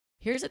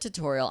Here's a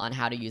tutorial on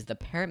how to use the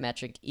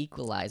parametric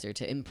equalizer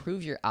to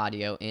improve your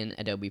audio in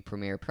Adobe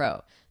Premiere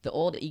Pro. The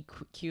old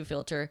EQ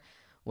filter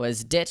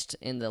was ditched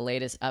in the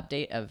latest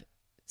update of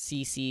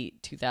CC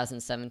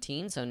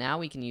 2017, so now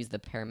we can use the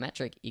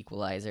parametric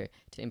equalizer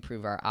to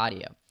improve our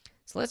audio.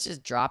 So let's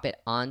just drop it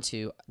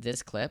onto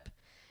this clip,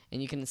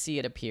 and you can see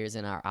it appears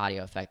in our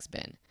audio effects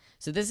bin.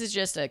 So this is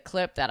just a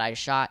clip that I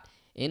shot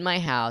in my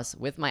house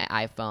with my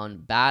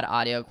iPhone, bad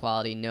audio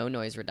quality, no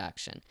noise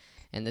reduction.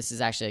 And this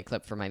is actually a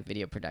clip for my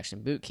video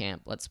production bootcamp.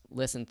 Let's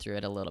listen through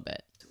it a little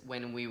bit.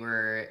 When we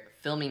were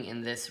filming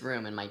in this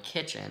room in my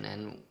kitchen,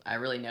 and I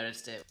really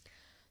noticed it.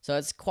 So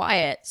it's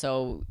quiet,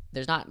 so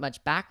there's not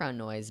much background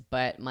noise,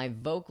 but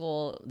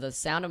the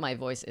sound of my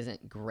voice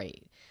isn't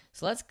great.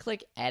 So let's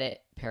click Edit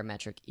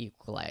Parametric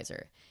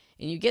Equalizer.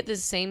 And you get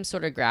this same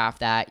sort of graph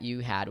that you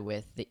had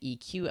with the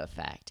EQ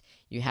effect.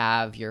 You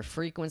have your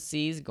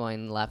frequencies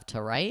going left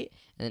to right,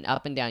 and then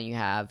up and down you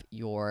have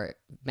your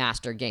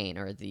master gain,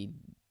 or the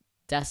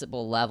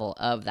decibel level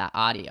of that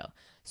audio.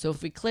 So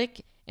if we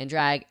click and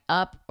drag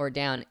up or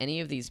down any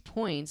of these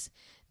points,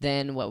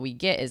 then what we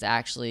get is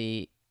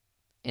actually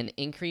an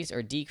increase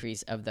or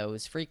decrease of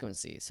those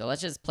frequencies. So let's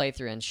just play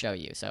through and show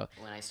you. So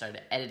when I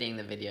started editing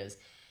the videos,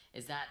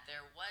 is that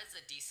there was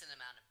a decent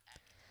amount of echo.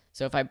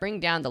 So if I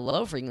bring down the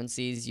low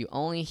frequencies, you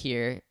only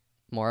hear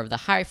more of the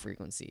high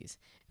frequencies.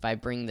 If I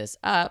bring this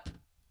up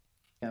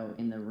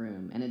in the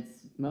room, and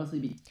it's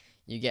mostly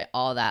you get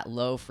all that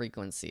low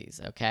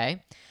frequencies,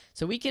 okay?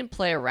 So we can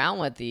play around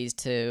with these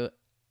to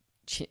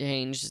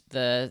change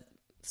the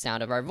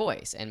sound of our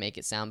voice and make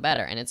it sound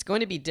better. And it's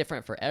going to be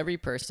different for every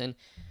person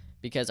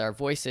because our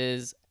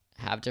voices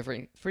have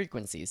different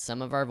frequencies.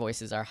 Some of our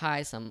voices are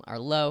high, some are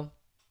low.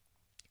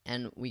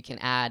 And we can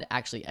add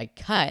actually a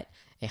cut,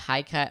 a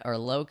high cut or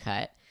low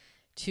cut,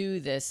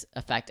 to this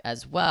effect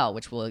as well,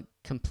 which will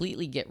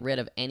completely get rid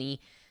of any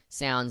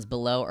sounds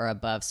below or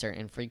above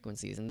certain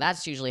frequencies. And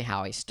that's usually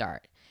how I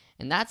start.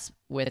 And that's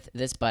with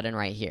this button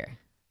right here.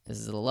 This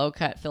is a low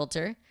cut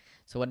filter.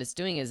 So what it's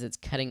doing is it's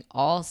cutting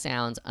all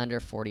sounds under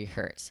 40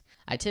 hertz.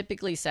 I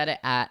typically set it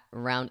at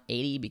around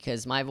 80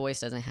 because my voice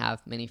doesn't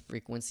have many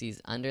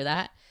frequencies under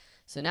that.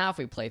 So now if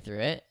we play through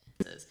it,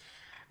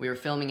 we were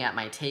filming at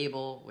my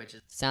table, which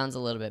sounds a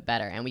little bit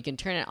better. And we can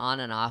turn it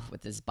on and off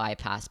with this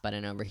bypass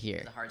button over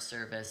here. The hard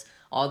surface,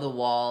 all the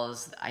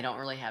walls, I don't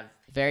really have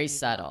very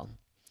subtle.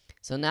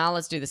 So now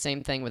let's do the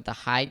same thing with the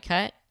high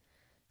cut.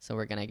 So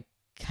we're gonna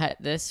cut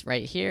this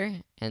right here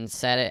and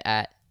set it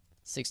at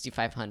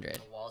 6500.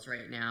 The walls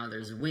right now,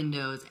 there's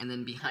windows, and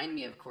then behind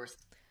me, of course.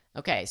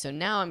 Okay, so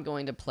now I'm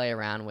going to play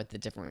around with the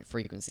different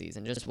frequencies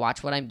and just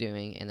watch what I'm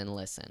doing and then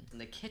listen. In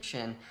the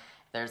kitchen,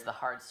 there's the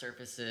hard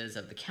surfaces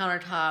of the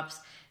countertops,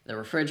 the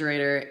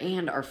refrigerator,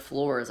 and our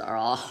floors are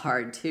all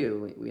hard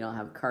too. We don't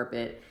have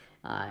carpet,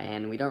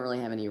 and we don't really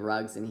have any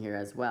rugs in here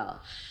as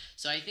well.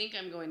 So I think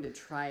I'm going to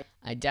try.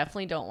 I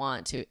definitely don't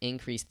want to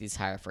increase these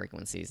higher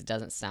frequencies. It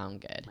doesn't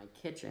sound good. My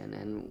kitchen,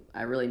 and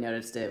I really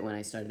noticed it when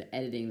I started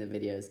editing the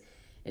videos,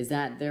 is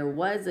that there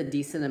was a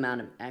decent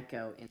amount of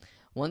echo.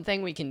 One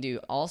thing we can do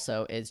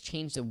also is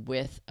change the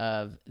width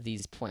of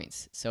these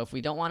points. So if we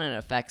don't want an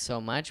effect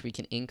so much, we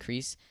can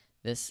increase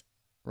this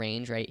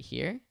range right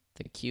here,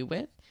 the Q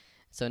width.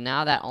 So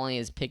now that only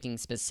is picking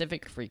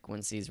specific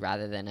frequencies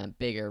rather than a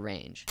bigger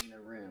range. In the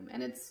room,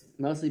 and it's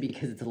mostly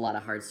because it's a lot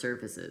of hard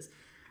surfaces.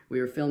 We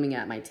were filming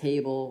at my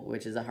table,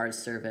 which is a hard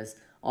surface.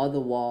 All the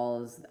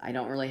walls, I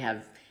don't really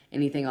have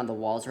anything on the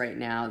walls right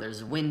now.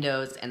 There's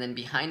windows, and then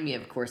behind me,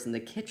 of course, in the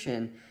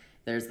kitchen,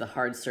 there's the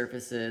hard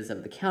surfaces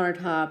of the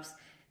countertops,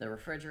 the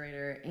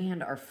refrigerator,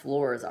 and our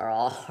floors are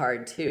all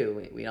hard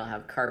too. We don't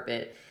have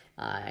carpet,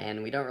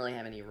 and we don't really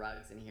have any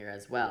rugs in here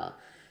as well.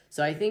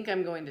 So I think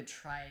I'm going to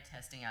try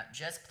testing out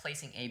just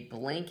placing a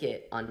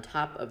blanket on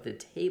top of the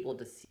table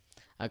to see.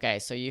 Okay,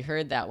 so you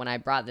heard that when I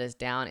brought this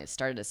down, it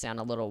started to sound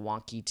a little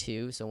wonky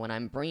too. So when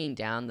I'm bringing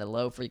down the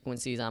low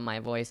frequencies on my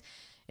voice,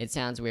 it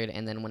sounds weird.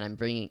 And then when I'm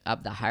bringing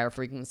up the higher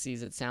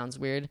frequencies, it sounds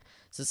weird.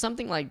 So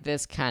something like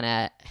this kind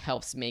of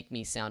helps make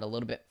me sound a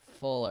little bit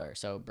fuller.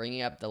 So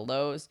bringing up the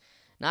lows,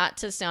 not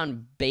to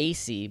sound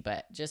bassy,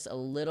 but just a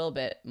little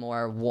bit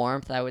more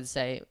warmth, I would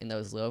say, in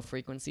those low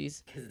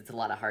frequencies. Because it's a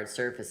lot of hard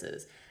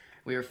surfaces.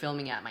 We were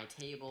filming at my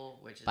table,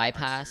 which is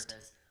bypassed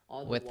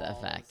all with the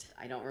effect.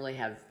 I don't really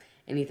have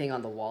anything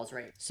on the walls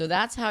right. So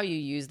that's how you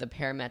use the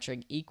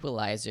parametric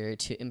equalizer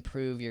to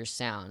improve your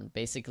sound.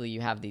 Basically,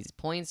 you have these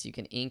points. You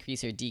can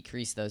increase or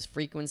decrease those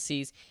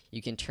frequencies.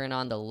 You can turn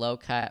on the low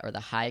cut or the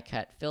high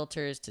cut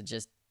filters to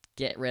just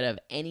get rid of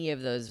any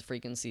of those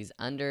frequencies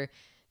under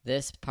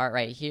this part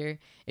right here.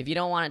 If you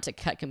don't want it to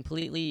cut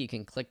completely, you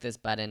can click this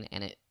button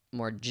and it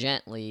more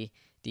gently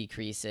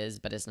decreases,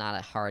 but it's not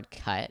a hard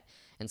cut.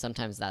 And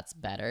sometimes that's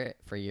better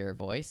for your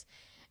voice.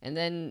 And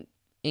then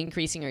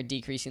increasing or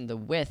decreasing the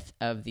width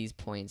of these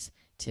points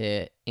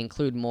to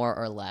include more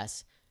or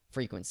less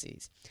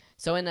frequencies.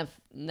 So in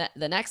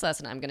the next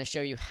lesson, I'm going to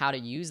show you how to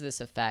use this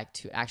effect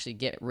to actually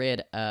get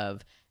rid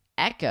of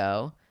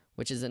echo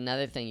which is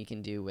another thing you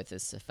can do with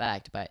this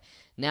effect. But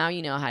now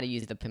you know how to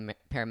use the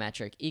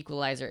parametric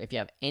equalizer. If you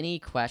have any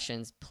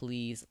questions,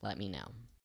 please let me know.